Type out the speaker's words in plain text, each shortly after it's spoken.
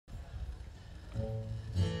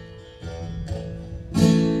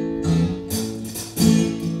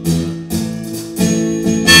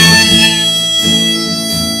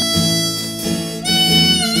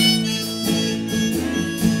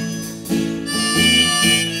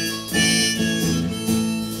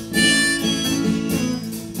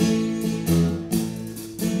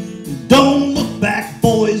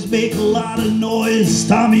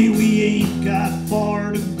Tommy, we ain't got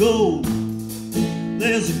far to go.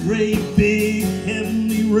 There's a great big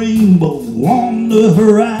heavenly rainbow on the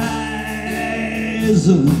horizon.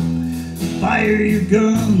 Fire your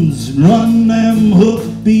guns and run them hoof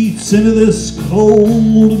beats into this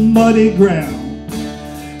cold and muddy ground.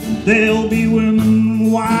 There'll be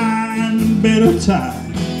women, wine, and better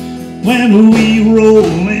time when we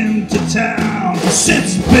roll into town. 'Cause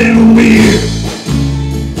it's been weird,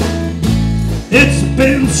 it's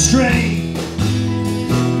been strange,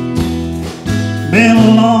 been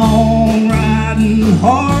a long riding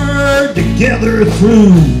hard together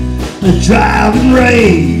through the driving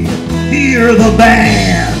rain. Hear the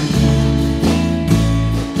band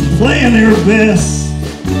playing their best.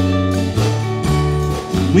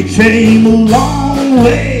 We came a long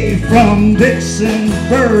way from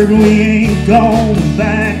Vicksburg, we ain't gone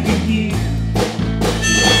back again.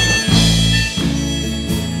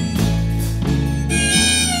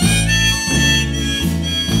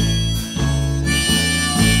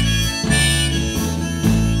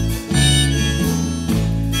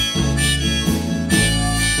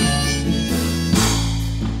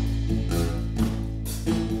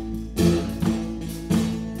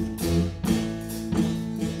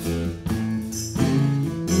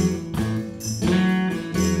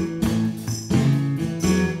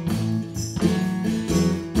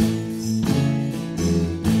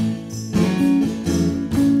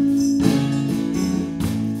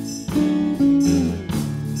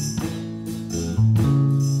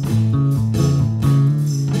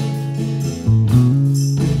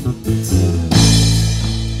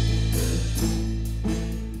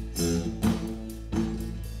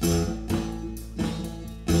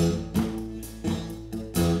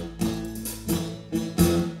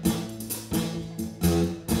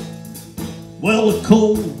 Well, the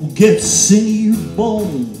cold gets in your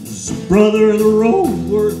bones, brother, the road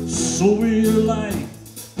works over your life.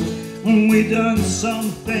 When we done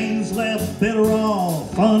some things left better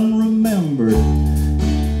off unremembered.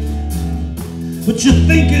 But you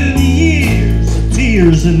think of the years, the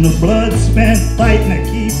tears, and the blood spent fighting to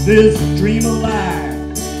keep this dream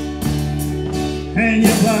alive. And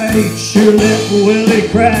you bite your lip, will they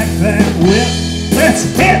crack that whip? Let's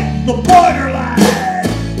hit the borderline.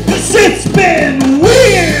 It's been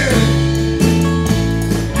weird,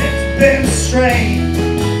 it's been strange,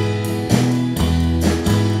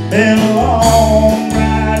 been a long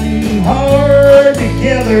riding hard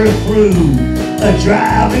together through a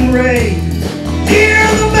driving rain. Hear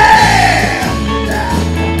the band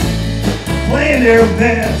playing their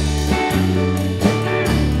best.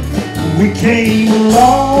 We came a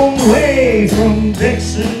long way from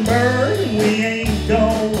Vicksburg, and we ain't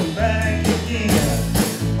going back again.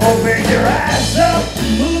 Open your eyes up,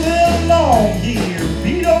 move it along here.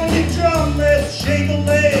 Beat on your drum, let's shake a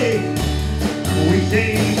leg. We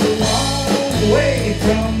came a long way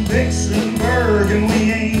from Vicksburg, and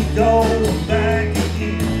we ain't going back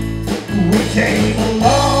again. We came a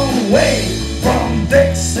long way from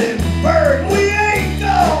Vicksburg, we ain't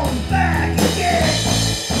going back again.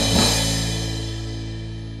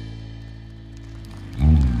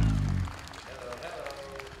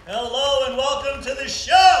 Hello and welcome to the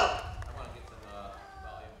show.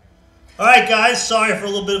 All right, guys, sorry for a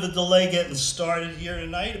little bit of a delay getting started here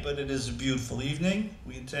tonight, but it is a beautiful evening.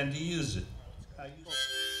 We intend to use it.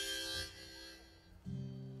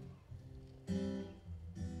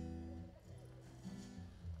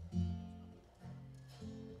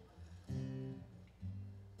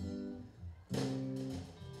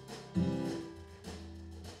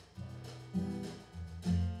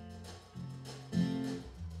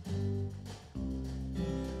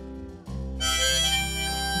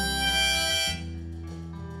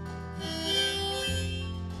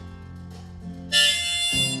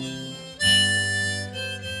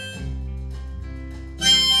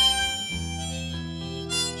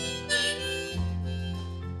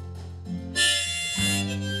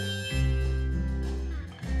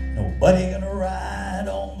 Nobody gonna ride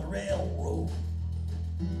on the railroad.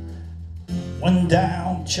 Went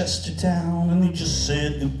down Chestertown and they just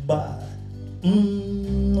said goodbye.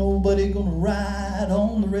 Nobody gonna ride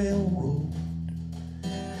on the railroad.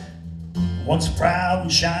 Once proud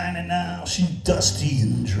and shiny, now she's dusty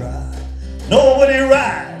and dry. Nobody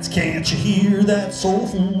rides, can't you hear that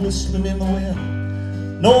soulful whistling in the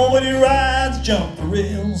wind? Nobody rides, jump the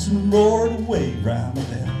rails and roared away round the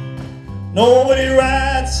bend. Nobody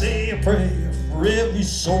rides, say a prayer for every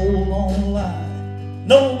soul on the line.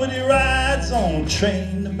 Nobody rides on a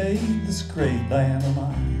train that made this great land of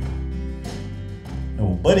mine.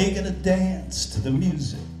 Nobody gonna dance to the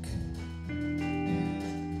music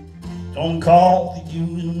Don't call the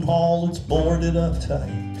union hall, it's boarded up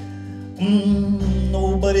tight.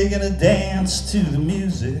 Nobody gonna dance to the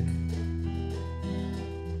music.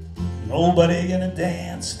 Nobody gonna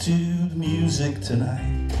dance to the music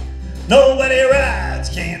tonight. Nobody rides,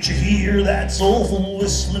 can't you hear that soulful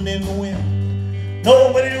whistling in the wind?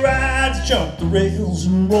 Nobody rides, jump the rails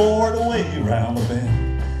and roared away around the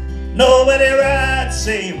bend. Nobody rides,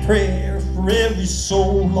 say a prayer for every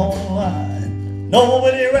soul on the line.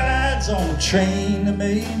 Nobody rides on the train that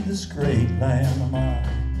made this great land of mine.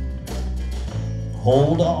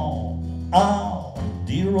 Hold on, oh,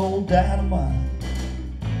 dear old dynamite,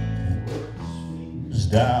 is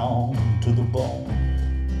down to the bone.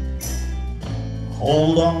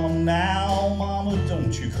 Hold on now, mama,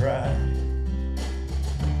 don't you cry.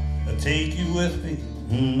 I'll take you with me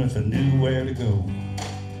if I knew where to go.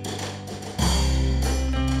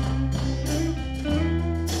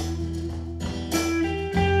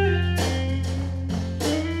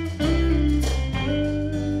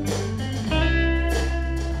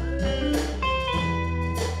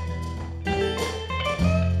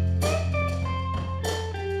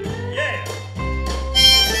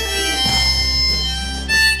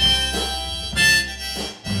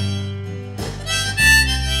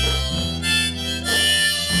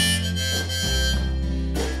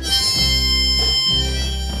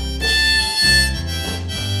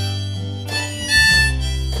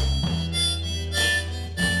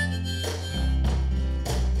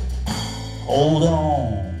 Hold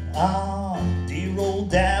on, ah, dear old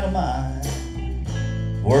dad of mine,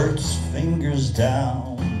 works fingers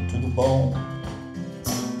down to the bone.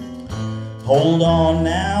 Hold on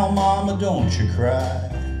now, mama, don't you cry.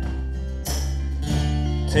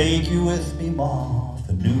 Take you with me, ma, if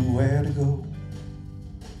I knew where to go.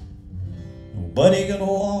 Nobody gonna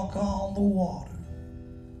walk on the water.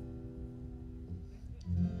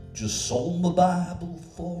 Just sold my Bible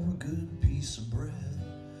for a good piece of bread.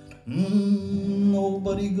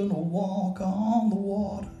 Nobody gonna walk on the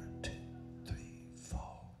water. 2, 3, 4.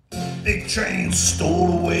 Big train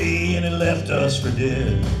stole away and it left us for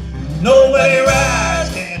dead. Nobody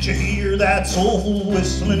rides, can't you hear that soulful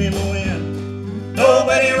whistling in the wind?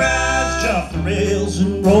 Nobody rides, jumped the rails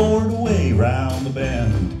and roared away round the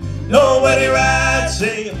bend. Nobody rides,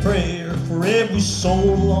 say a prayer for every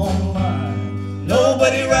soul on the line.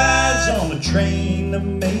 Nobody rides on the train that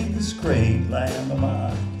made this great land of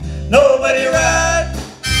mine. Nobody rides.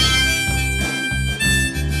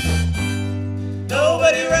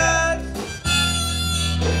 Nobody rides.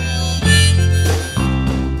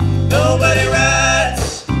 Nobody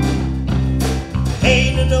rides.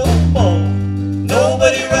 Ain't no more.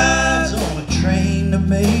 Nobody rides on a train that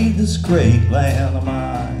made this great land of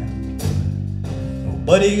mine.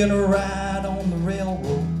 Nobody gonna ride on the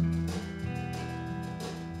railroad.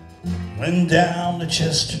 Went down to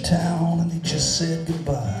Chestertown and they just said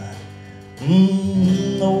goodbye.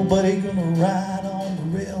 Nobody gonna ride on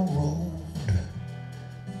the railroad.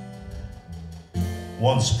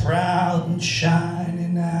 Once proud and shiny,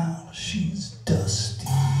 now she's dusty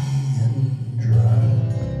and dry.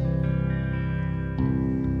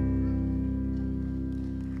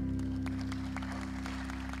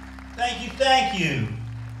 Thank you, thank you.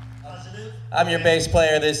 Positive. I'm your bass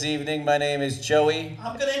player this evening. My name is Joey.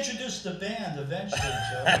 I'm gonna introduce the band eventually,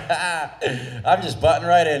 Joey. I'm just butting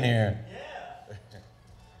right in here.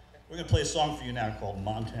 We're going to play a song for you now called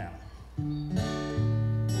Montana.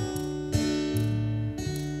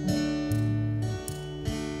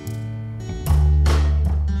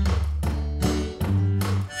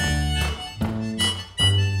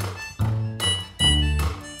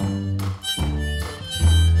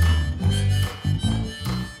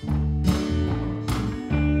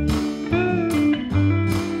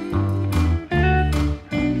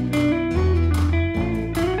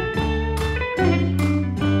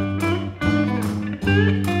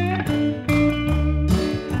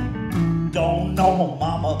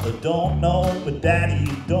 Don't know my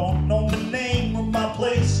daddy, don't know my name or my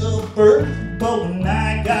place of birth. But when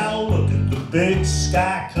I got a look at the big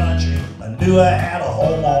sky country, I knew I had a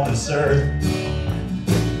home on this earth.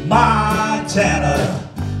 Montana,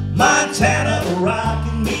 Montana,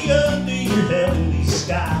 rocking me under your heavenly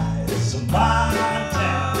skies.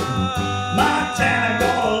 Montana, Montana,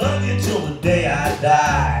 gonna love you till the day I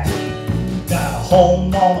die. Got a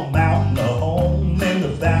home on a mountain, a home in the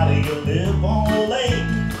valley, I live on a lake.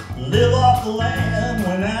 Live off the land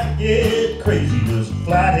when I get crazy. There's a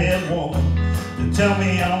flathead woman to tell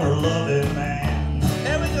me I'm her loving man.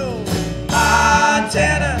 There we go.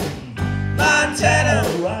 Montana, Montana,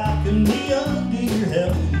 rocking me under your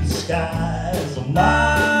heavenly skies.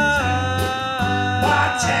 Montana,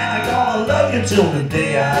 Montana, gonna love you till the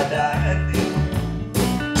day I die.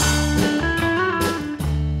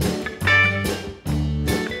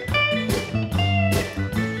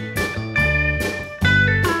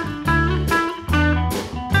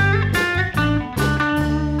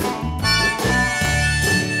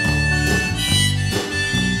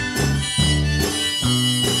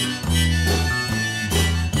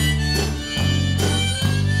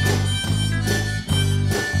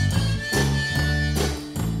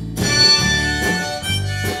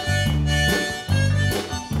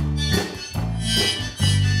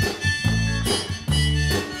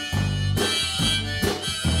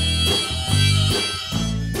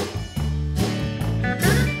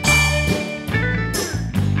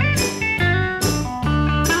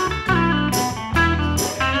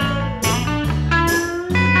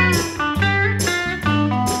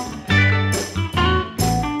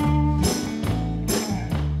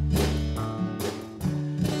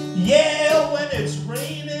 Yeah, when it's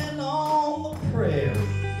raining on the prairie,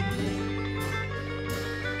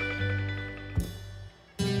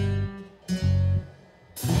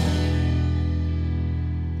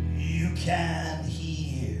 you can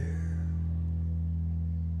hear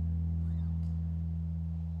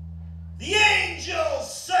the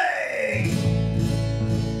angels sing.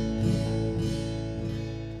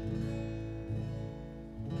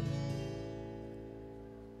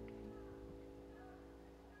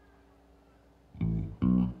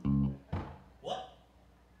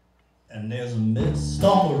 And there's a mist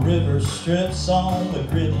on the river strips on the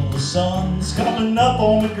griddle. The sun's coming up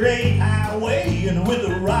on the great highway, and with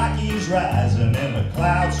the Rockies rising and the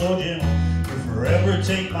clouds so gentle, you forever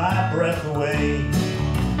take my breath away.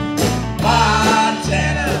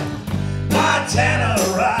 Montana, Montana,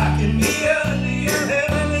 rocking me under your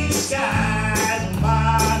heavenly skies.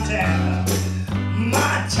 Montana,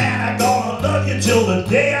 Montana, gonna love you till the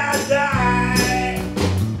day I die.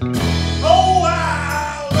 Oh,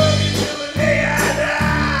 I'll love you till the day I die.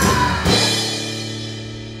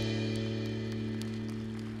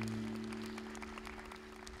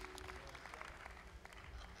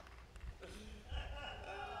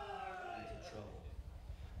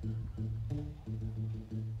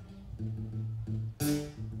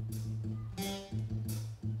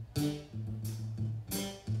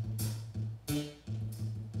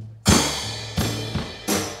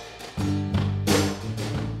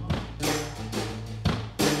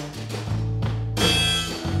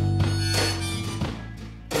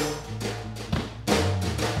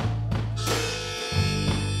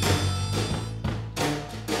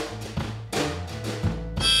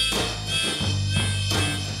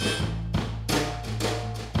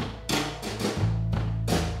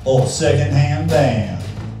 Old second-hand band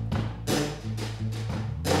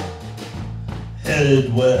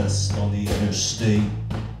headed west on the interstate.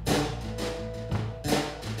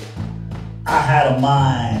 I had a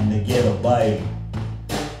mind to get a bite,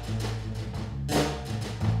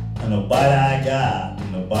 and the bite I got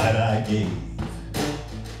and the bite I gave.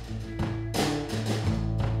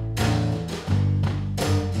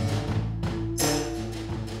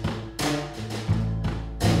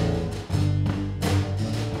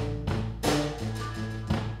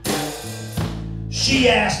 She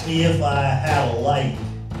asked me if I had a light.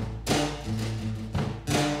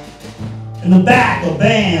 In the back, a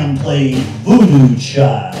band played Voodoo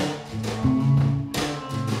Child.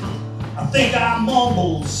 I think I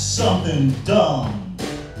mumbled something dumb.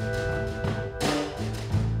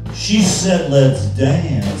 She said, let's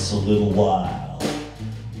dance a little while.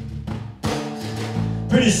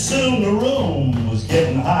 Pretty soon the room was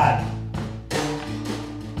getting hot.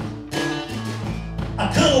 I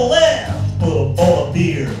could have left, but I bought a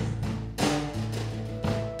beer.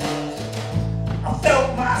 I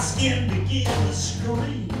felt my skin begin to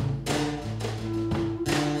scream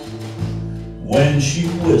when she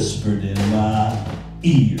whispered in my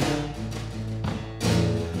ear,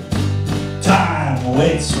 time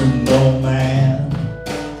waits for no man.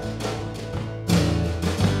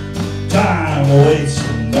 Time waits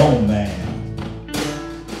for no man.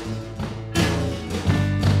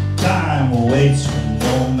 Time waits for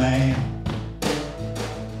no man.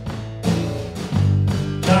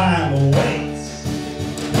 Time waits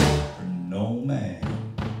for no man.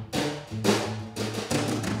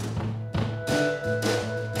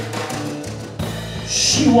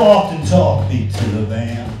 She walked and talked me to the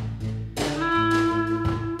van.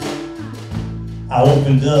 I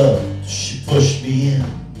opened up, she pushed me in.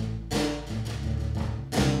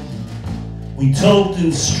 We toked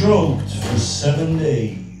and stroked for 7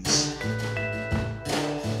 days,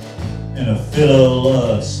 in a fit of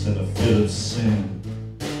lust and a fit of sin.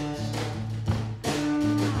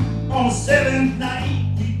 On On the seventh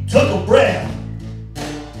night, we took a breath.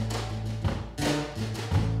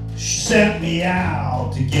 She sent me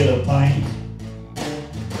out to get a pint.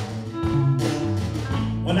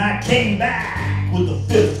 When I came back with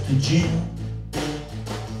the 5th of gin,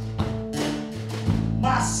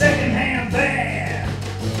 my second-hand band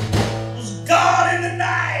was gone in the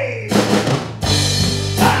night.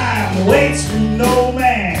 Time waits for no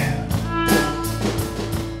man.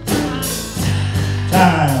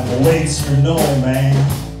 Time waits for no man.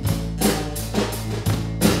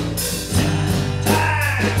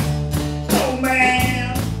 Time, no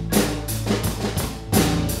man.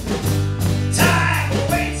 Time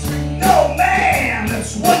waits for no man.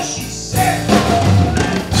 That's what she said.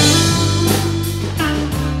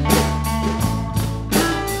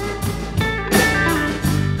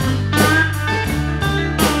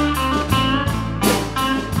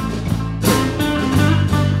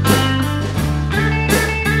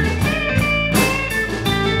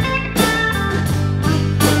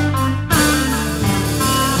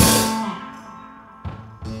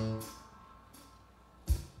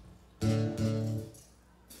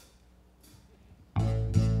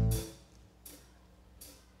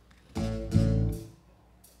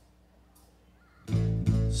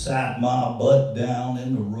 Sat my butt down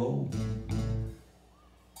in the road.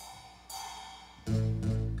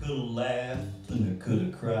 Could've laughed and I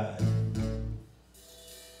could've cried.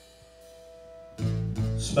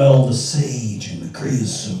 Smelled the sage and the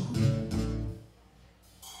creosote.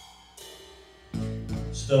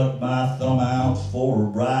 Stuck my thumb out for a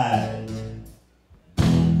ride.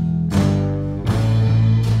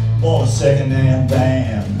 Bought a second-hand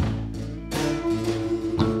van.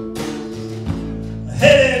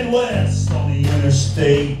 Headed west on the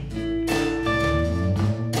interstate.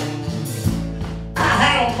 I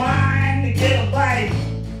had a mind to get a bite,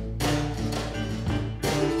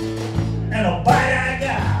 and a bite I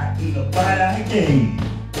got, and a bite I gave.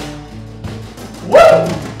 Woo!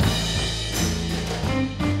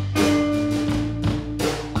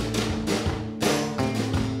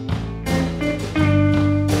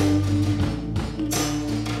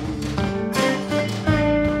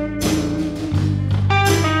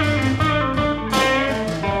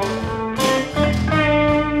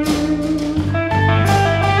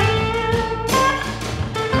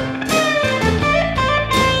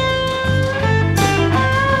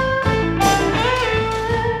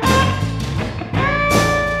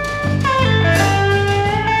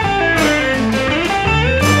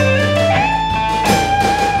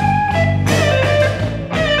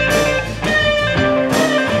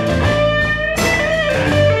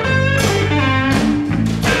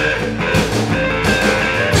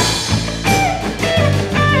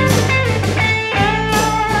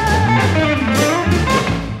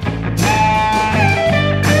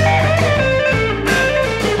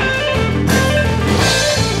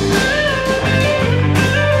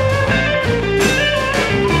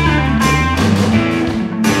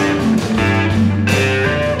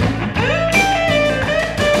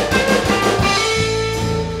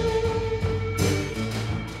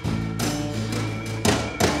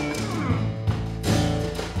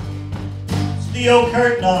 Theo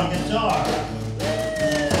Curtin on guitar.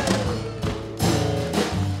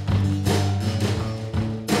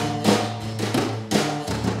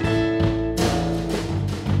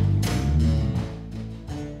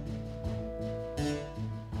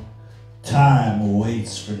 Time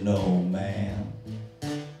waits for no man.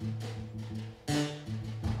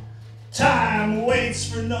 Time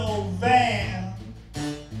waits for no van.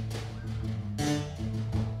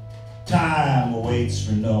 Time waits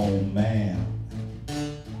for no man.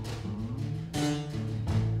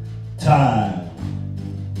 Time.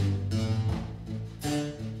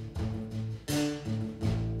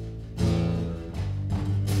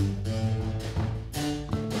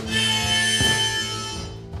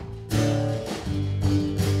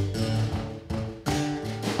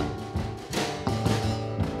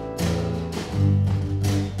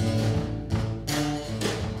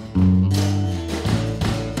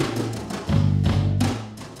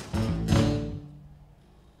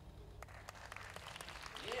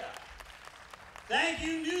 Thank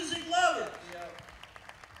you, music lovers.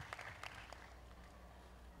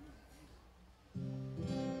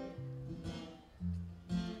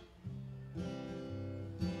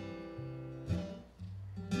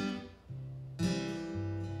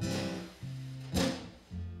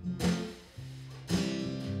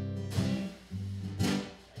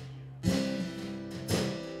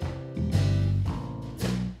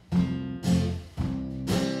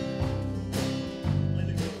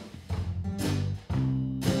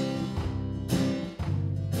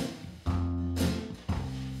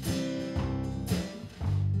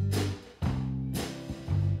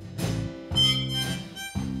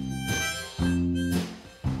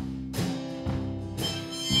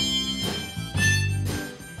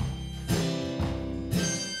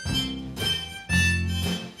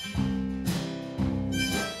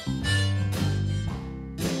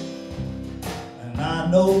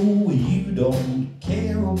 know you don't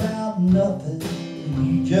care about nothing.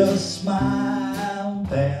 You just smile and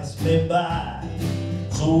pass me by.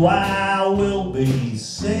 So I will be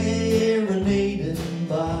serenaded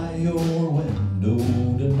by your window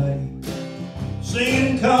tonight,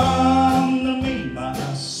 singing, come to me,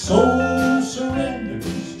 my soul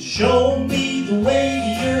surrenders. Show me the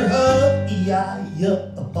way to your heart. You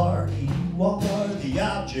are the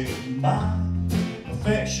object of my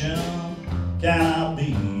affection. Can I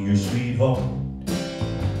be your sweetheart?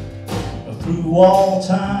 Through all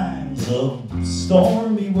times of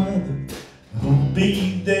stormy weather, who'll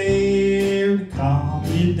be there to calm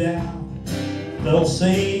you down? They'll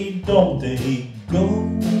say, don't they go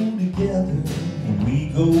together when we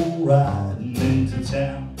go riding into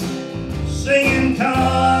town, singing,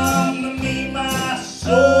 come to me, my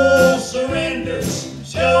soul surrenders.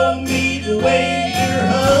 Show me the way to your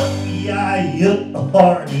heart. You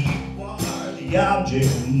are the object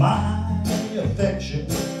of my affection.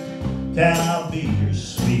 Can I be your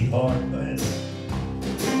sweetheart? Go ahead.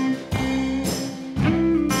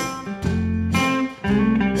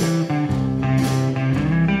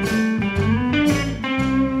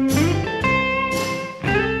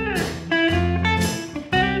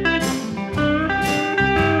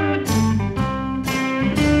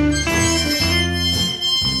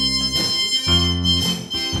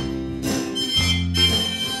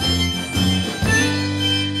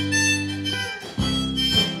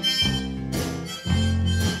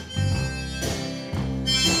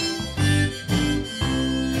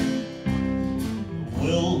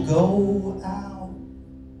 We'll go out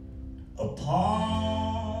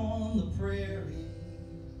upon the prairie,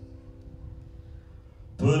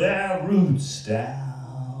 put our roots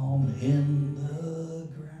down in the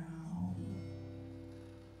ground.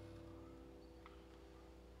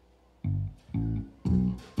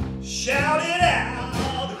 Shout it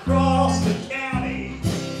out across the county,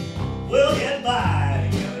 we'll get by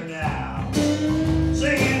together now,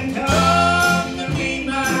 singing, come to me,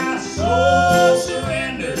 my soul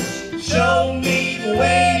surrenders. Show me the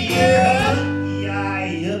way to your heart.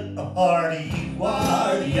 You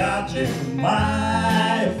are the object of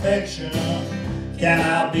my affection. Can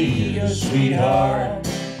I be your sweetheart?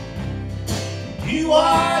 You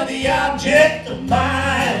are the object of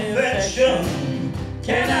my affection.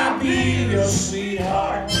 Can I be your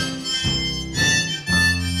sweetheart?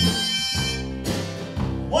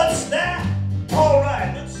 What's that? All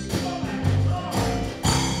right, let's go back.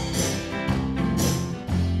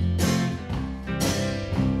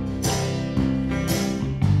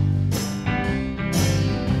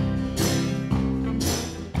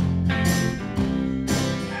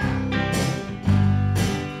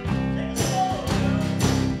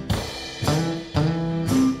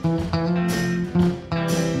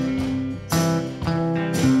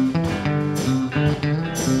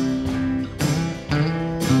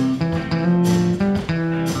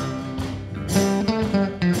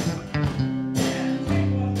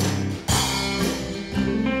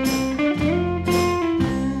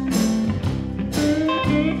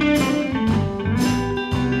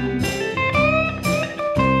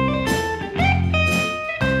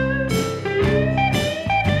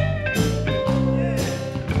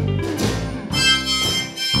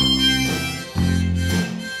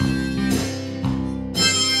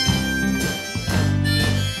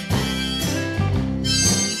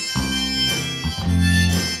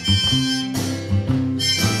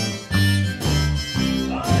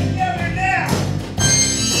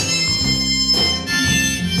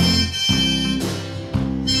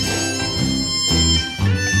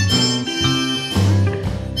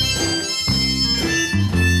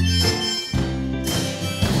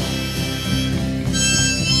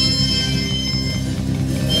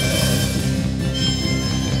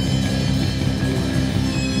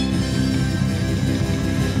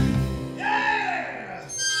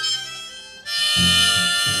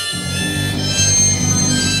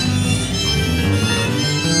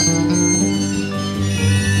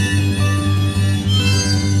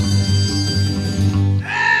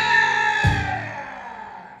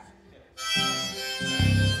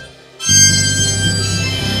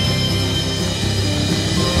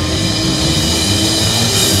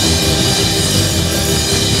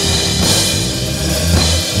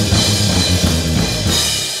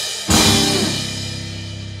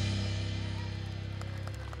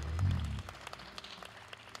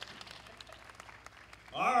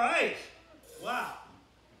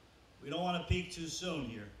 peak too soon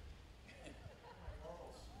here.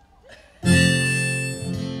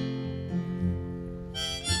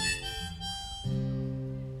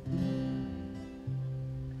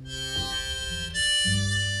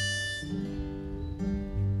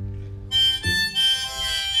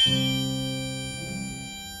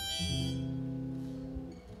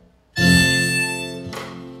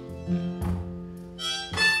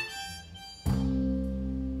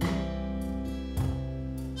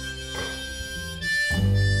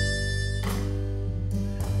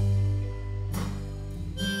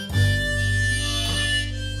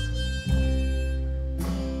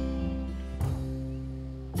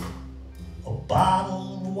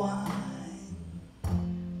 bottle of wine,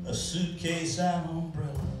 a suitcase and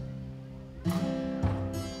umbrella.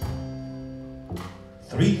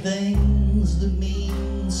 Three things that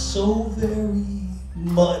mean so very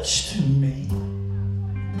much to me.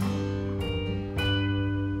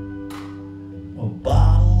 A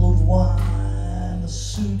bottle of wine, a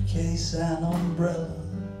suitcase and umbrella.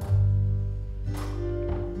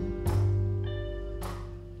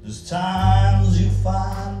 There's times you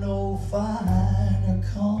find no finer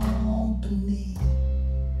company.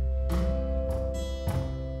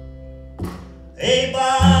 A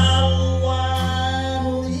bottle of wine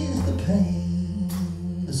will ease the pain,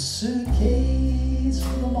 the suitcase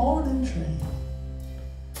for the morning train.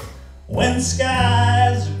 When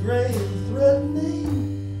skies are gray and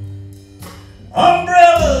threatening,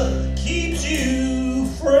 umbrella keeps you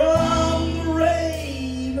from the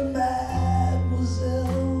rain. Mademoiselle,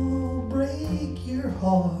 break your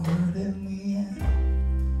heart in the end.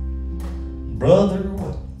 Brother,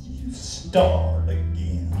 what you start again?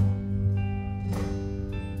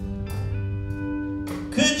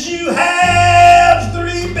 Could you have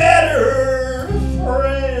three better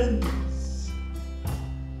friends?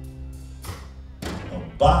 A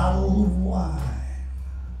bottle of wine,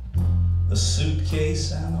 a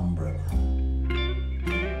suitcase and umbrella.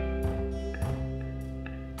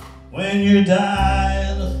 When you're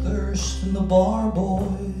dying of thirst and the bar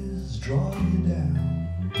boys draw you down.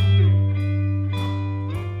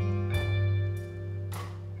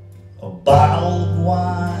 A bottle of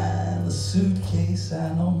wine, a suitcase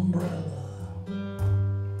and umbrella.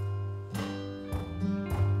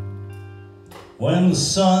 When the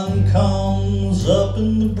sun comes up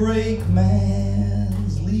and the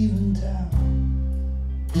brakeman's leaving town.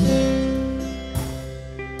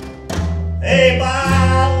 A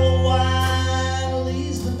bottle of wine will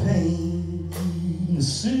ease the pain, a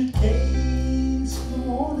suitcase for the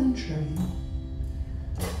morning train.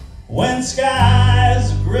 When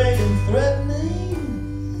skies are gray and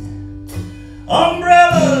threatening,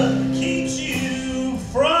 umbrella keeps you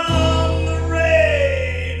from the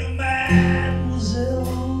rain. Mademoiselle,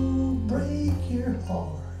 break your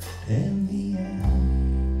heart in the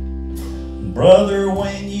end. Brother,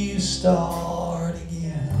 when you start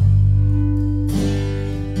again,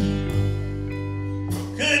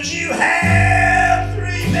 could you have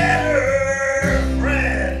three better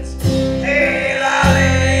friends? Hey la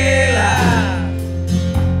hey la,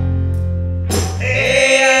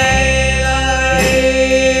 hey la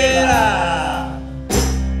hey la,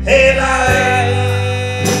 hey la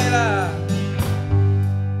hey la,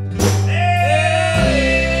 hey la.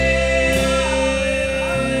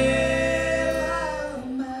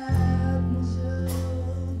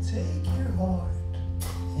 Mademoiselle, take your heart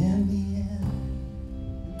in the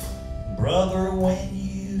end. Brother, when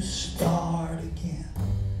you start again.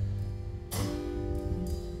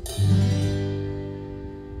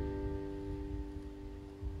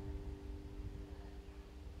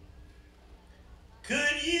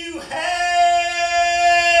 Could you have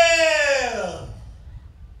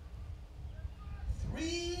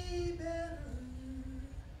three better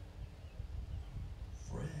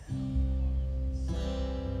friends?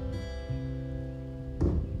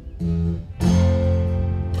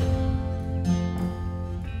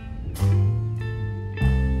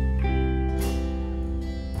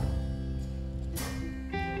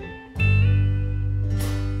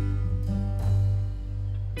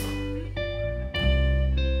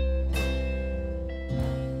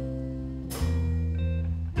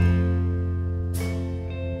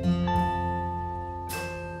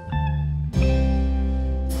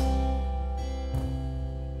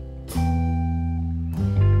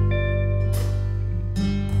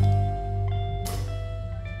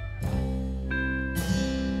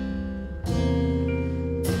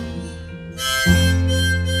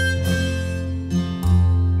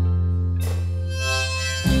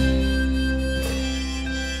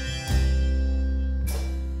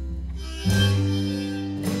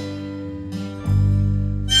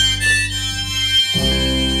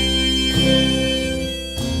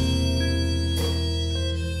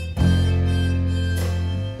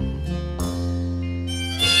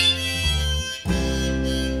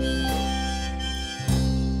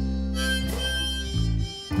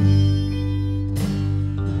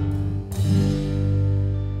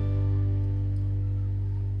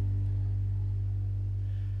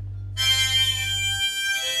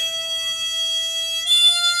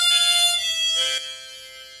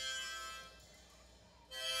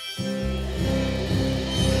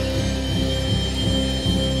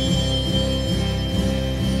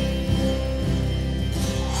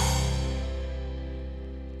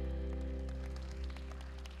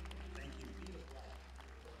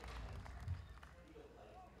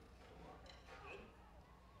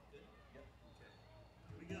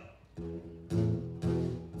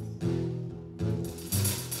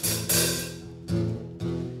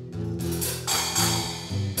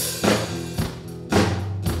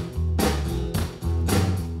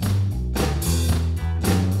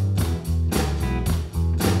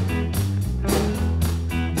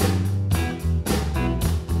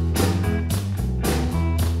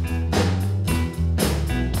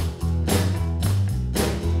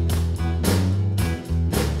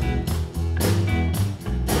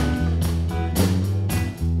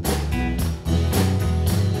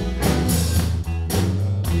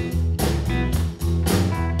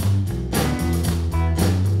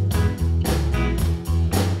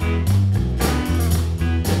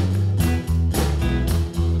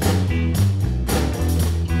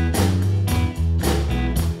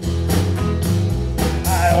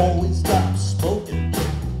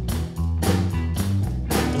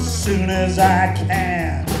 as I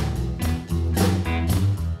can.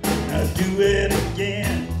 I'll do it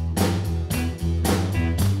again.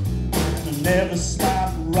 I'll never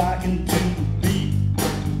stop rocking to the beat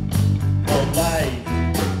of life.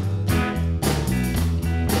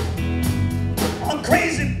 I'm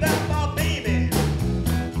crazy about my baby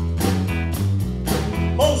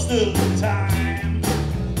most of the time.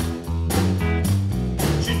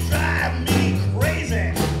 She drives me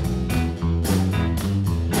crazy.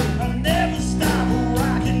 I never stop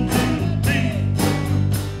rocking to the beat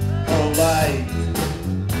of life.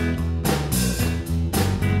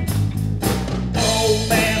 Go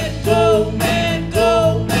man, go man,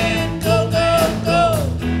 go man, go man, go.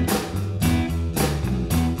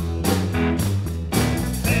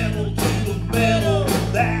 Pedal to the metal,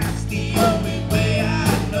 that's the only way I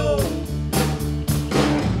know.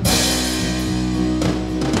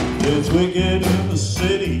 It's wicked in the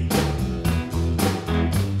city,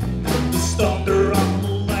 it's thunder on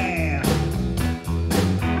the land.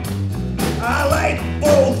 I like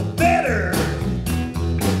both better.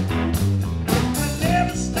 I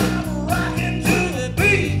never stop rocking to the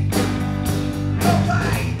beat of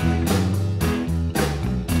life.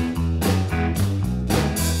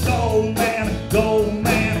 Go man, go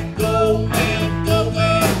man, go man, go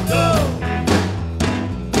man, go.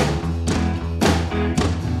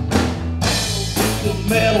 The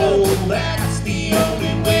metal, that's the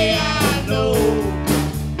only way I know.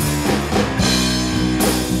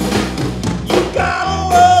 You gotta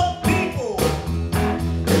love people,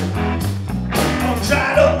 don't try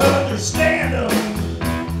to understand them,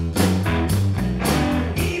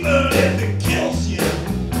 even if it kills you.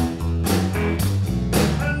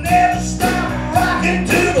 I never stop rocking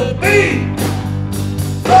to the beat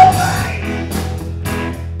of life.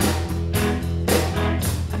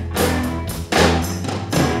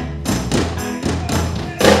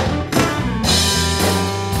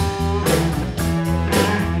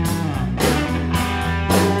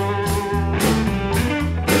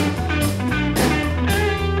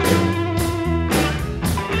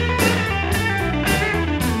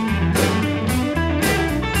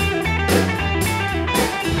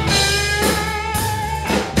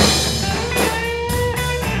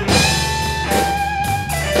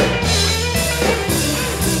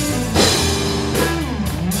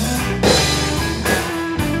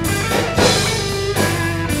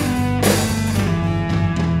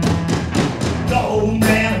 Go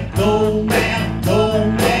man, go man, go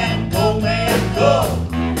man, go man, go.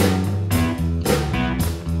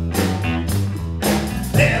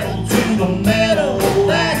 Pedal to the metal,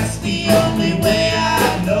 that's the only way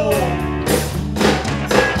I know.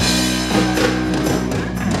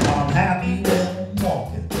 I'm happy when I'm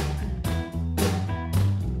walking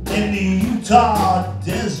in the Utah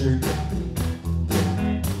desert,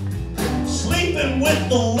 sleeping with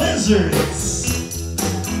the lizards.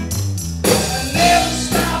 Never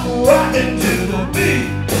stop rocking to the beat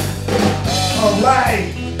of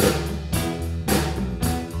life.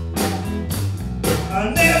 I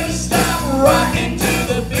never stop rocking to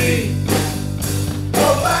the beat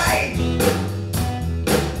of life.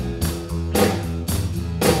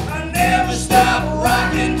 I never stop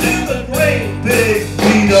rocking to the great big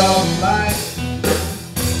beat of life.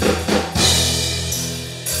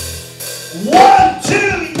 1, 2,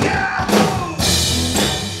 yahoo!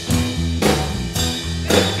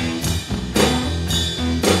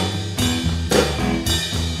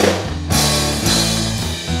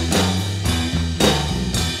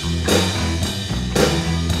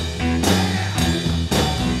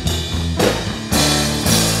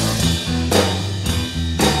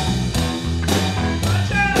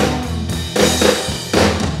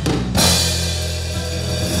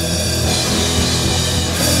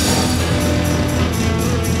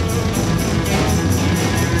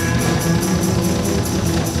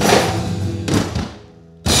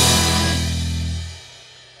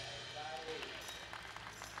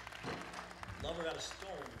 Lover out of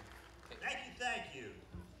stone. Thank you.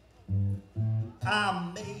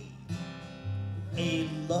 I made a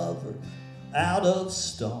lover out of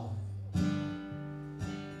stone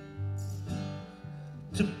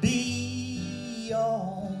to be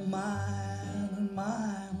all mine and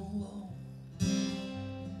mine alone.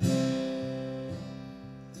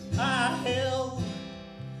 I held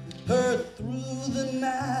her through the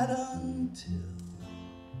night until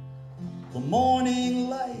the morning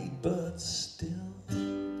light, but still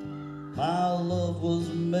my love was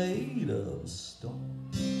made of stone.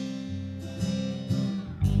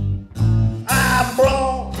 I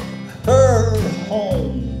brought her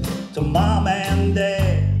home to Mom and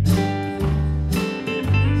Dad.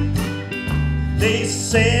 They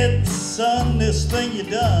said, son, this thing you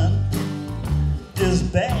done is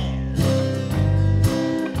bad.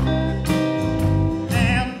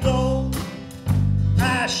 And though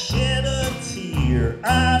I shed a tear,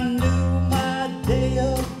 I knew my day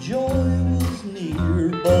of joy was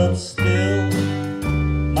near, but still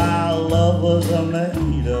my love was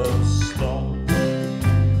made of stone.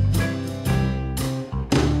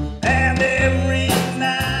 And every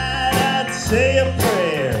night I'd say a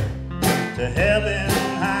prayer to heaven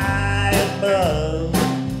high above,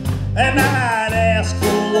 and I'd ask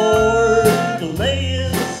the Lord to lay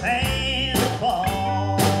his hand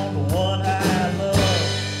upon the one I love.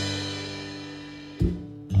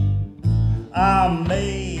 I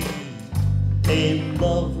made a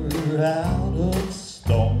lover out of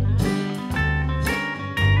stone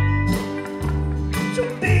to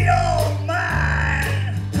be all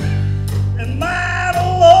mine and mine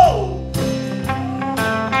alone.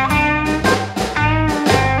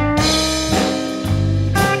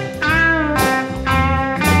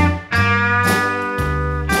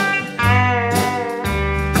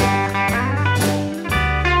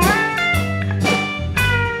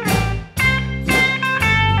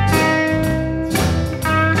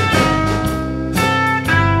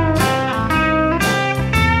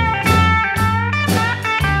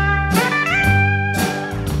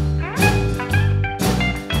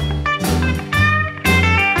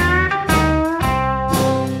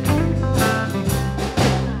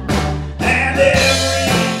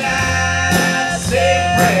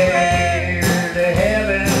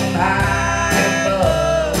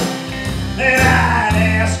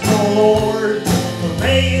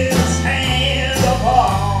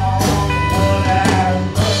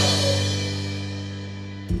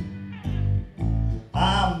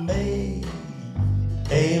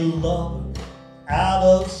 A lover out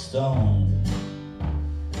of stone,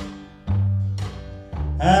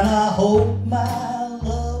 and I hope my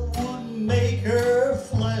love would make her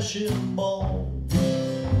flesh and bone.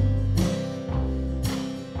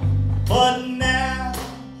 But now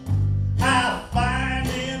I find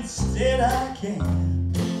instead I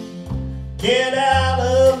can't get out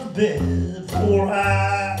of bed, for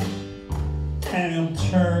I am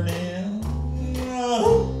turning,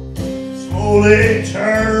 slowly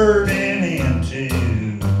turning into,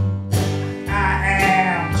 I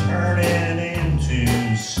am turning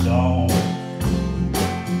into stone.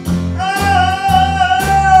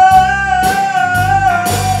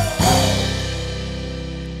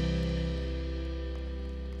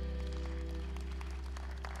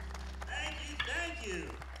 Thank you.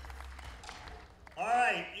 All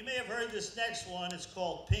right, you may have heard this next one. It's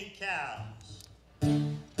called Pink Cows.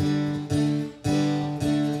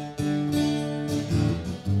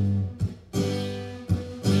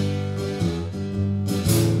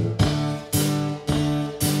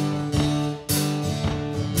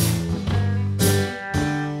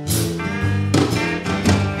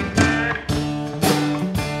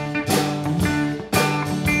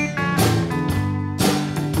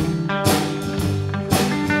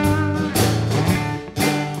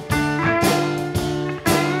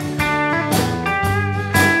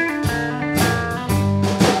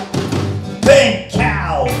 Pink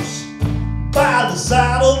cows by the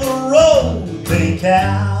side of the road. Pink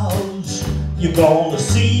cows, you're gonna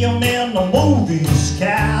see them in the movies.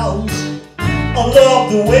 Cows, I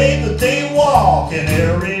love the way that they walk and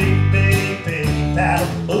they're really big, big, paddle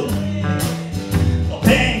booty.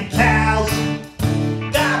 Pink cows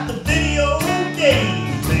got the video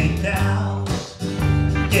games. Pink cows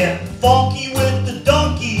get funky with the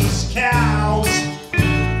donkeys. Cows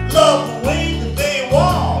love the way that they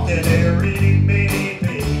walk and they're really big,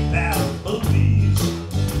 big, paddle booties.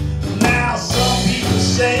 Now some people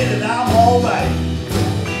say that I'm alright.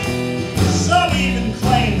 Some even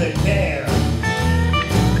claim they care.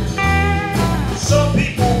 Some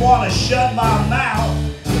people want to shut my mouth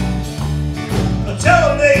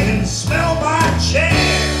until they can smell my chair.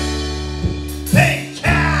 Pink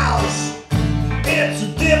cows, it's a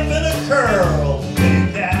dip and a curl.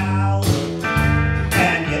 Pink cows,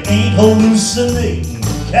 and you ain't hallucinating.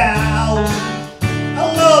 Cows,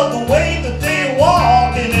 I love the way that they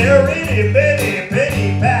walk and they're itty bitty,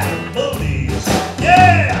 bitty, paddle booties.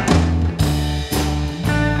 Yeah!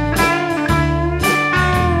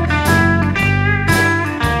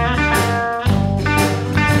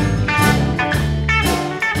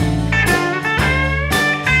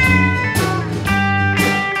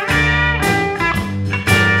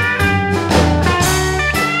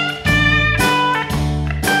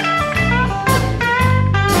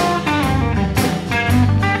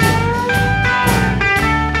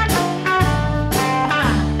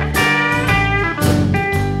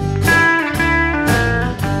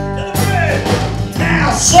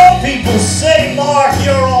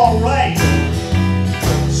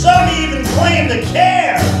 claim to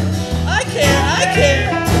care. I care.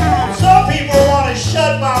 Some people want to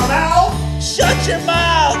shut my mouth. Shut your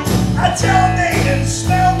mouth. I tell them they can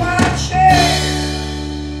smell my chair.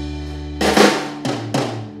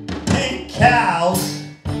 Pink cows,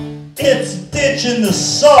 it's ditching the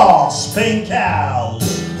sauce. Pink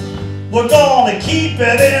cows, we're gonna keep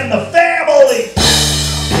it in the family.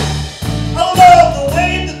 I love the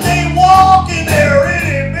way that they walk in their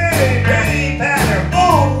itty bitty bitty pattern.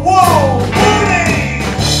 Boom, whoa, booty.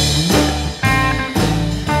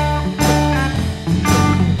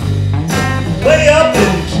 Way up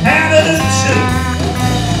in Canada too.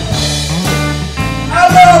 I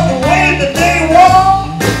love the way that they walk.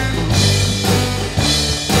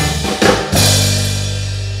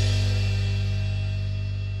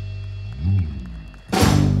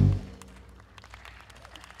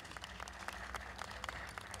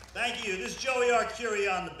 Thank you. This is Joey Arcuri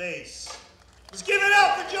on the bass. Let's give it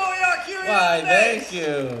up for Joey Arcuri Why, on the bass. thank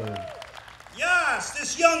you. Yes,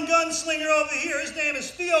 this young gunslinger over here, his name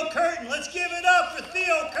is Theo Curtin. Let's give it up for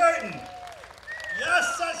Theo Curtin.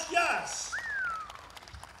 Yes, yes, yes.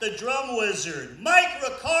 The drum wizard, Mike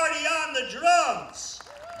Riccardi on the drums.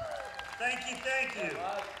 Thank you, thank you.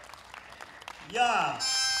 Yeah.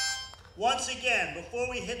 Once again, before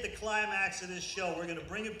we hit the climax of this show, we're going to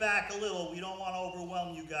bring it back a little. We don't want to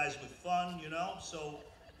overwhelm you guys with fun, you know, so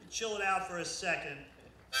chill it out for a second.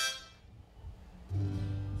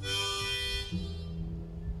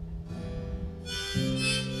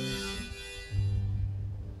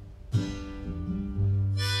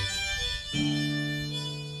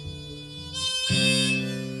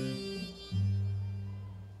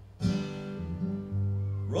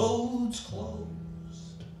 Roads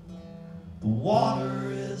closed. The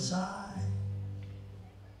water is high.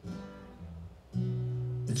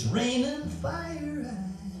 It's raining fire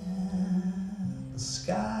and the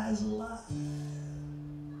sky's alive.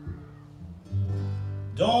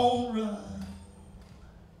 Don't run.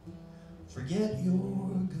 Forget your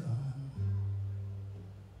gun.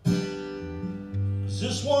 'Cause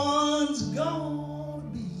this one's gonna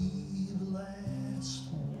be the last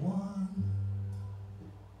one.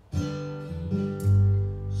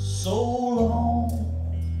 So long,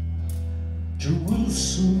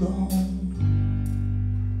 Jerusalem,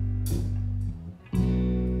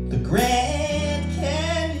 the Grand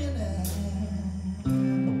Canyon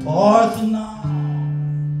and the Parthenon,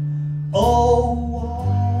 oh,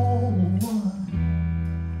 all one,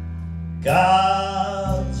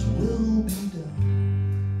 God's will be done.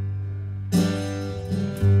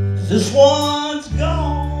 'Cause this one's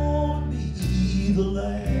gonna be the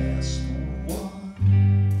last one.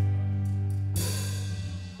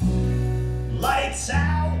 Lights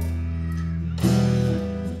out.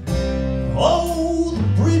 Oh, the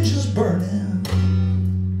bridge is burning.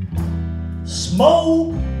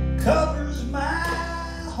 Smoke covers my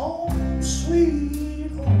home,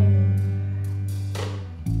 sweet home.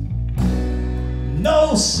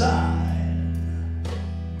 No sign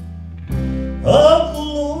of the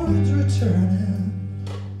Lord's returning.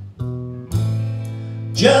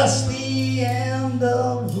 Just the end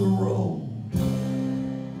of the road.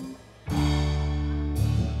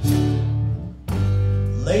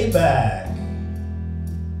 Lay back,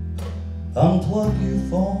 unplug your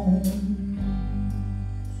phone,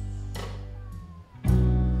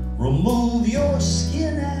 remove your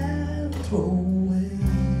skin and throw away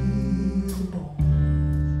the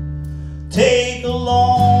bones. Take a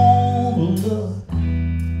long look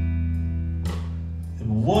at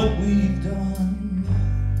what we've done.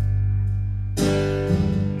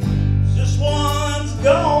 This one's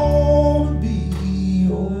gonna be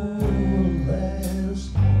your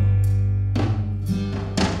last one.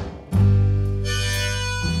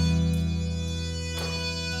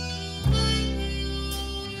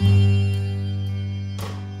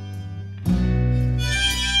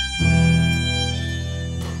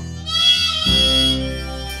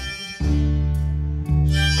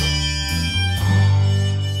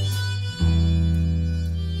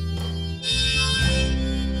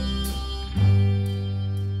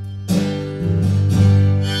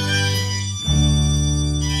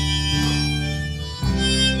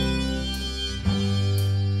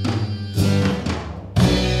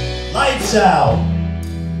 Lights out.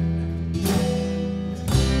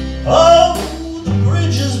 Oh, the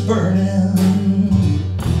bridge is burning.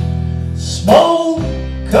 Smoke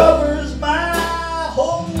covers my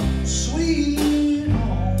home, sweet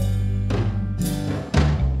home.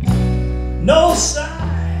 No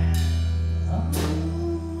sign of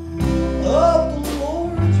the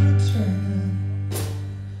Lord's returning.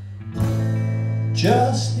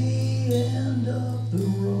 Just the end of the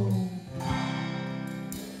road.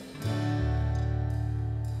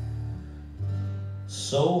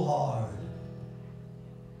 so hard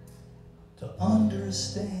to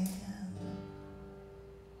understand.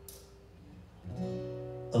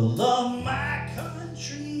 I love my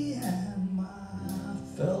country and my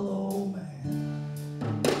fellow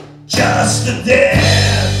man. Just a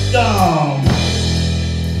dead dumb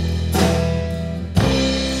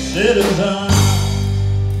citizen.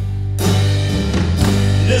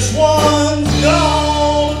 This one's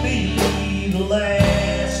gonna be the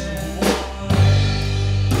last one.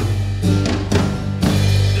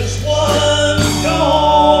 This one's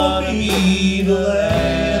gonna be the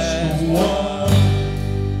last one.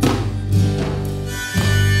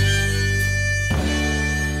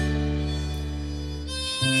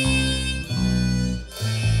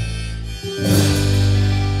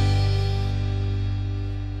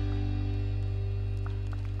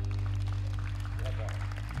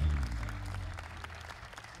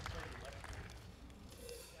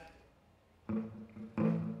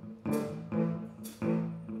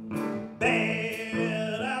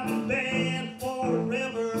 Bad, I'm bad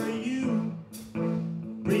forever, you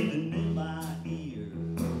breathing in my ear.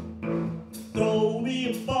 Throw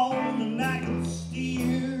me a bone and I can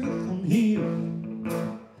steer from here.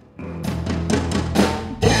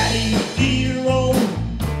 Daddy, dear old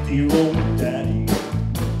daddy,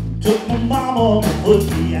 took my mama and put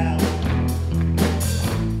me out.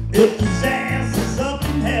 If his ass is up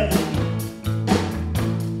in heaven,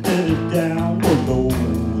 headed down below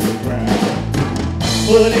the ground.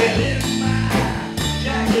 Put it in my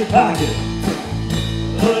jacket pocket,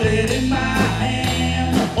 put it in my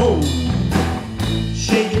hand to hold.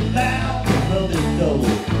 Shake it loud, rub it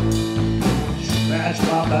double, scratch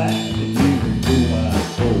my back and you can do my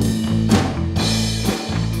soul.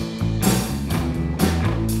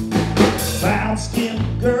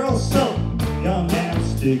 Brown-skinned girl, so young and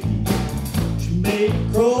sticky, she made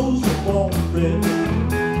crows walk red.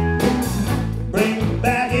 Bring me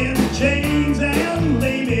back in chains and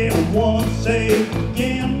lay me once safe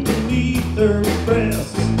again beneath her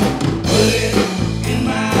breast. Put it in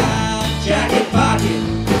my jacket pocket,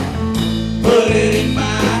 put it in my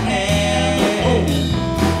hand.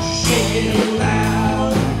 Shake it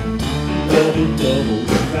loud, rub it double,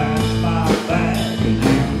 scratch my back and you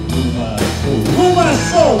can rule my soul. Rule my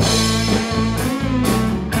soul!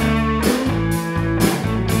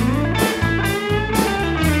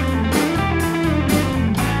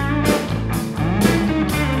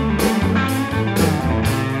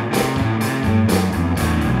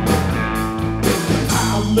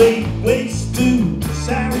 Laid waste to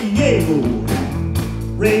Sarajevo,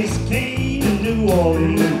 raised Cain in New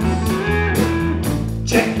Orleans,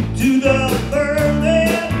 checked to the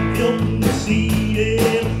Berger, Hilton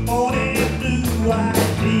seated 42 white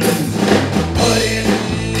jeans. Put it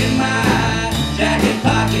in my jacket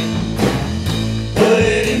pocket, put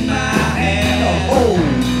it in my hand to hold.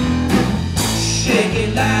 Shake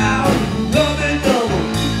it loud, rub it double,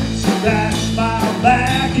 scratch my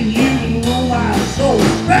back and you can roll my soul.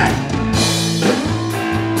 Scratch!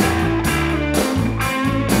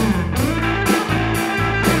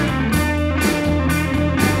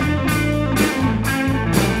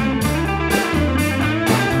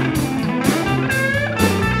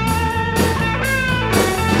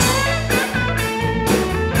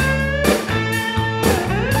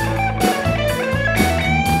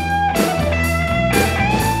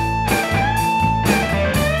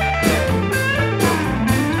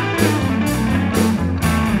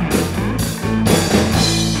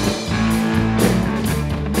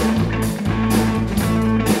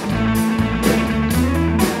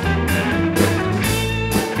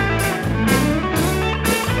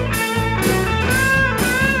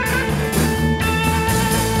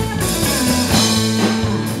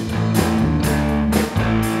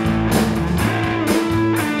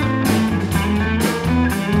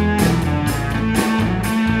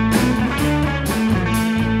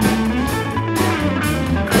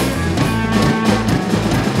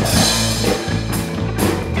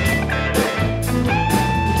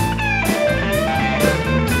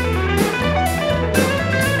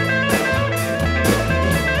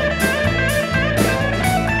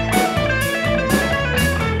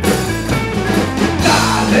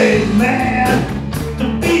 Man, to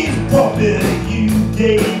be a puppet, you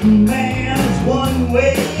gave man's one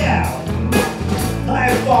way out.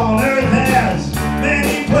 Life on earth has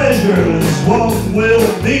many pleasures. What will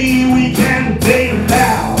be, we can debate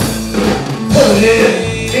about. Put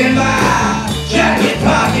it in my jacket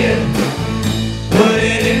pocket, put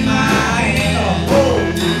it in my hand to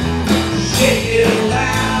hold. Shake it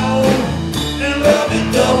loud and rub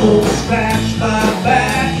it double, scratch my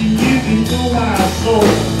back and you can cool my soul.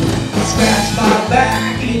 Scratch my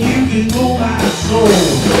back and you can rule my soul.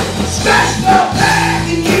 Scratch my back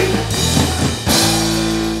and you.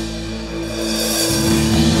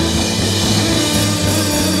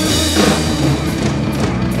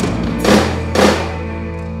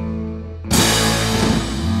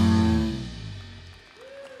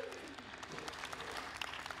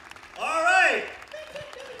 All right,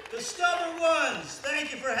 the stubborn ones,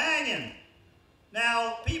 thank you for hanging.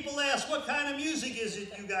 Now, people ask, what kind of music is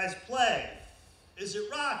it you guys play? Is it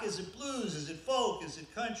rock? Is it blues? Is it folk? Is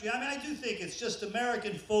it country? I mean, I do think it's just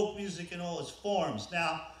American folk music in all its forms.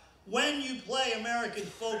 Now, when you play American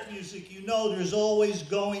folk music, you know there's always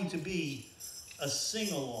going to be a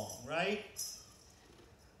sing-along, right?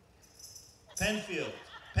 Penfield,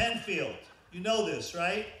 you know this,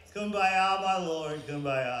 right? Kumbaya, my Lord,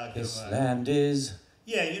 kumbaya, kumbaya. This land is...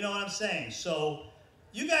 Yeah, you know what I'm saying. So,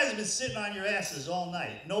 you guys have been sitting on your asses all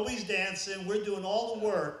night. Nobody's dancing. We're doing all the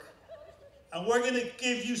work. And we're going to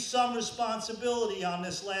give you some responsibility on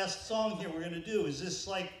this last song here we're going to do. Is this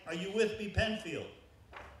like, are you with me, Penfield?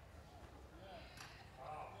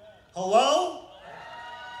 Hello?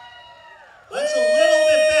 That's a little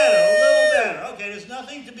bit better, Okay, there's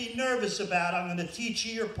nothing to be nervous about. I'm going to teach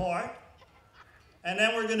you your part. And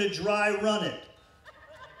then we're going to dry run it.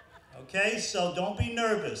 Okay, so don't be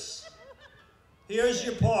nervous. Here's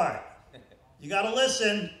your part. You got to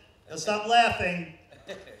listen. You'll stop laughing.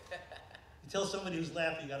 You tell somebody who's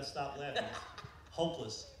laughing, you got to stop laughing. It's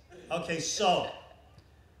hopeless. Okay, so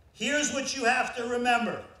here's what you have to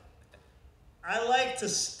remember. I like to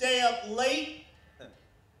stay up late.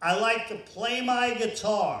 I like to play my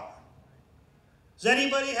guitar. Does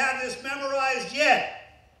anybody have this memorized yet?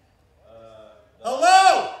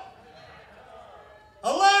 Hello?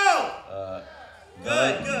 Hello?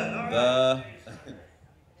 Good, all right.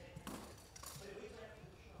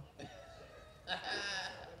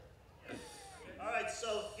 All right,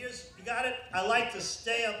 so here's, you got it? I like to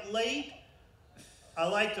stay up late. I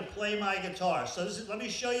like to play my guitar. So this is, let me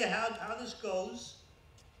show you how this goes.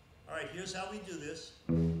 All right, here's how we do this.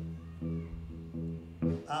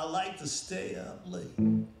 I like to stay up late.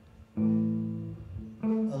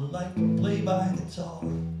 I like to play my guitar.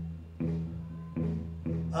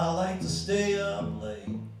 I like to stay up late.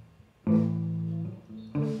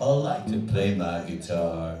 I like to play my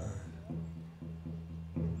guitar.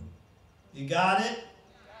 You got it?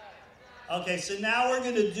 Okay, so now we're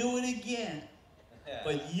going to do it again.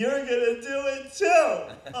 But you're going to do it too.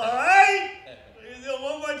 All right? We're going to do it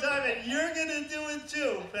one more time and you're going to do it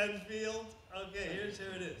too, Penfield. Okay, here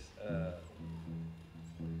it is.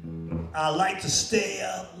 I like to stay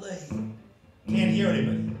up late. Can't hear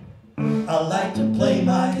anybody. I like to play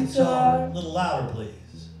my guitar. A little louder,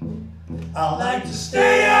 please. I like to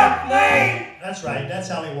stay up late. That's right, that's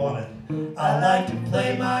how we want it. I like to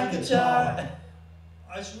play my guitar.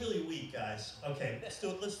 It's really weak, guys. Okay, let's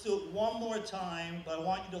do it one more time, but I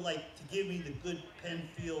want you to give me the good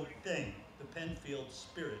Penfield thing, the Penfield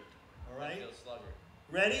spirit. All right? Penfield slugger.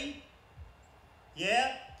 Ready?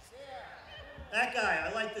 Yeah? That guy,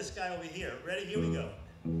 I like this guy over here. Ready? Here we go.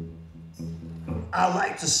 I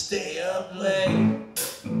like to stay up late.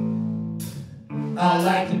 I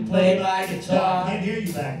like to play my guitar. I can't hear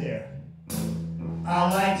you back there.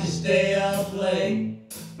 I like to stay up late.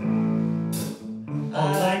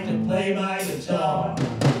 I like to play my guitar.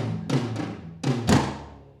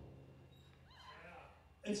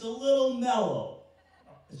 It's a little mellow.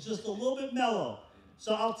 It's just a little bit mellow.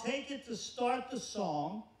 So I'll take it to start the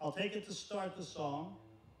song.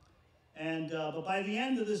 And but by the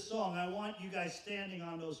end of this song, I want you guys standing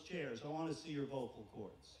on those chairs. I want to see your vocal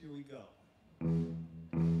cords. Here we go.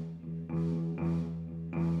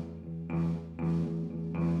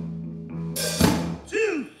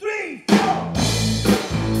 2, 3, 4.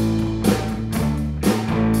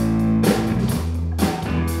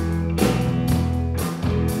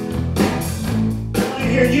 I want to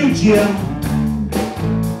hear you, Jim.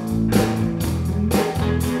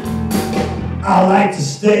 I like to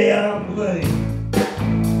stay up late.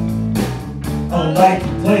 I like to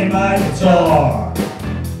play my guitar.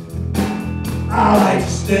 I like to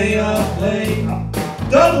stay up late.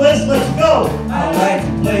 Douglas, let's go. I like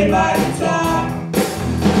to play my guitar.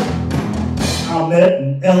 I met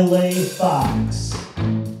an LA fox.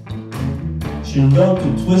 She loved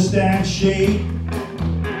to twist and shake.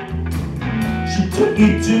 She took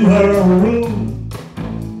me to her room.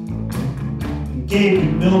 Gave me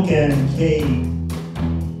milk and cake.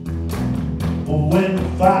 But when the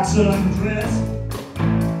fox undressed,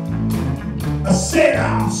 I said,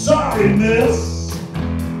 I'm sorry, miss.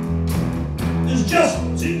 There's just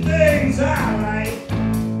 2 things I like,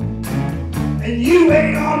 and you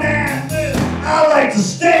ain't on that list. I like to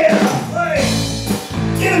stay up late.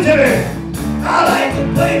 Give it to me. I like to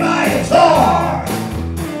play my guitar.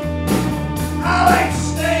 I like to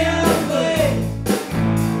stay up late.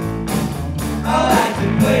 I like to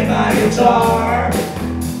play my guitar.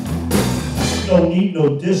 Don't need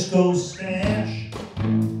no disco stash.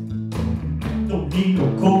 Don't need no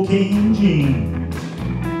cocaine jeans.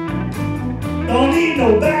 Don't need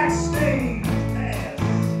no backstage pass.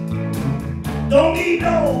 Don't need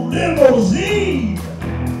no limousine.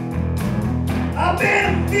 I've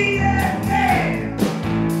been to Vietnam.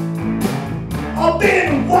 I've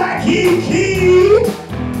been to Waikiki.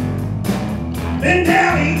 Been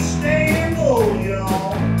down East Istanbul,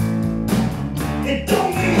 y'all. It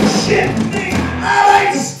don't mean shit to me. I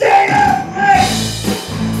like to stay up late.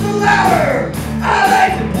 The louder. I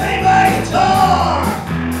like to play my guitar.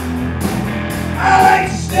 I like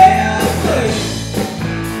to stay up late.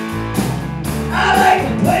 I like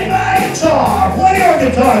to play my guitar. Play your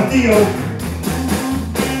guitar, Theo.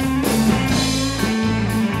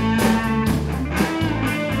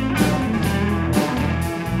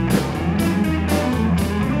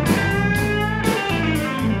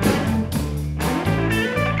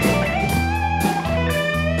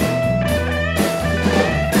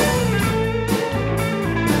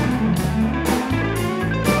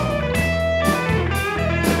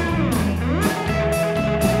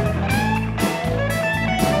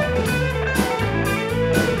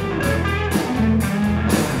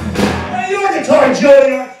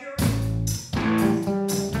 Joey.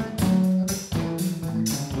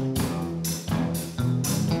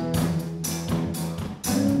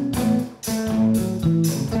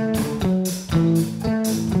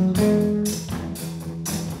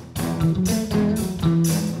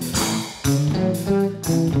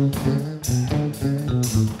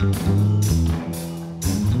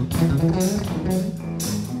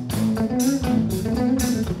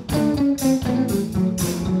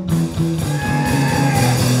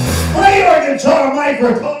 Guitar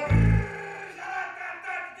microphone.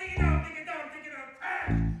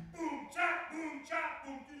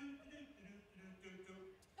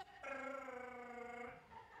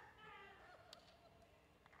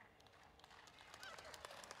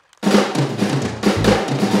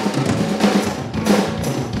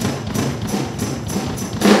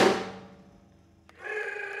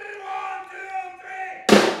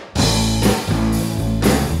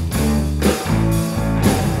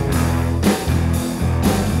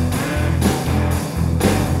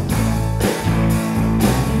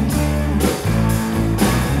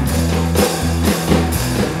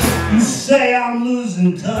 Say I'm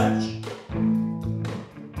losing touch.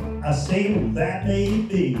 I say, well, that may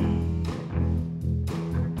be.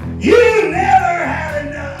 You never had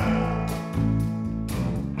enough.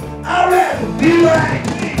 I'd rather be like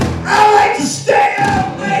me. I like to stay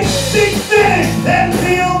up late. Big Finish,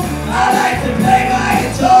 Penfield. I like to play my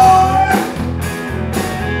guitar.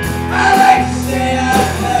 I like to stay up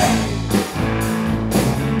late.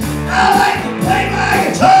 I like to play my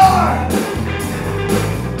guitar.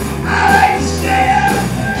 I like to stay up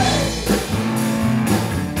late.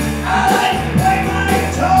 I like to play my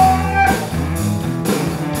guitar.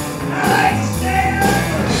 I like to stay up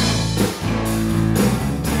late.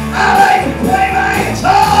 I like to play my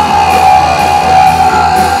guitar.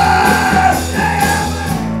 Stay up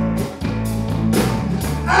late.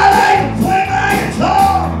 I like to play my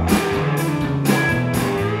guitar.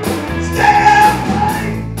 Stay up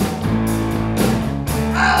late.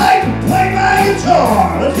 I like to play my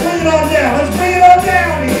guitar. Let's bring it on down. Let's bring it on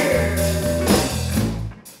down here.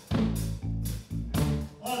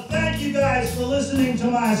 Well, thank you guys for listening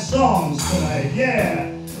to my songs tonight.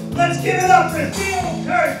 Yeah. Let's give it up for Theo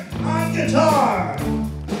Kurt on guitar.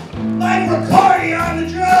 Mike Riccardi on the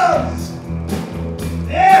drums.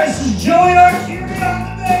 Yeah, this is Joey Arcuri on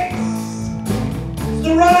the bass. It's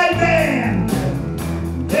the Ride Band.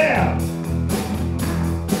 Yeah.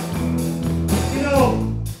 You know,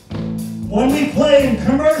 when we play in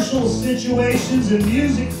commercial situations and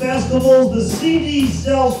music festivals, the CD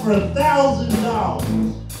sells for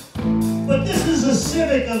 $1,000. But this is a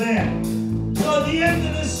civic event. So at the end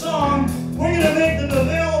of this song, we're going to make them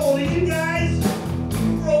available to you guys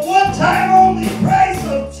for a one-time only price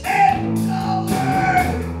of $10.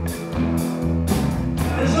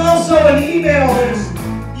 There's also an email list.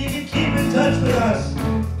 You can keep in touch with us.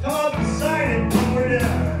 Come up and sign it when we're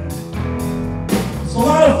done. It's a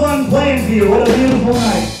lot of fun playing for you. What a beautiful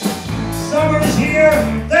night. Summer's here.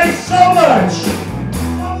 Thanks so much.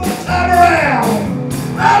 One more time around.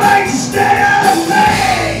 I like to stay up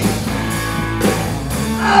late.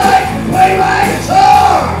 I like to play my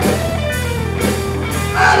guitar.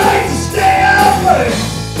 I like to stay up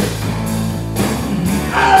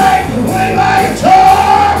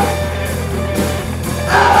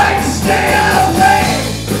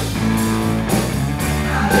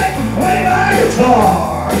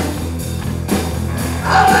guitar.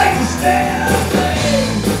 I like to stand and play.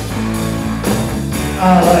 I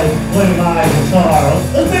like to play my guitar.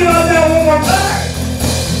 Let's think about that one more time.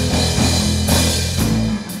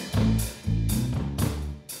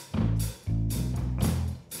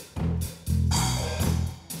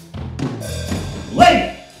 Lady.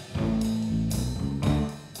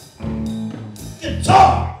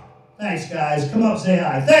 Guitar. Thanks, guys. Come up, say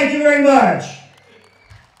hi. Thank you very much.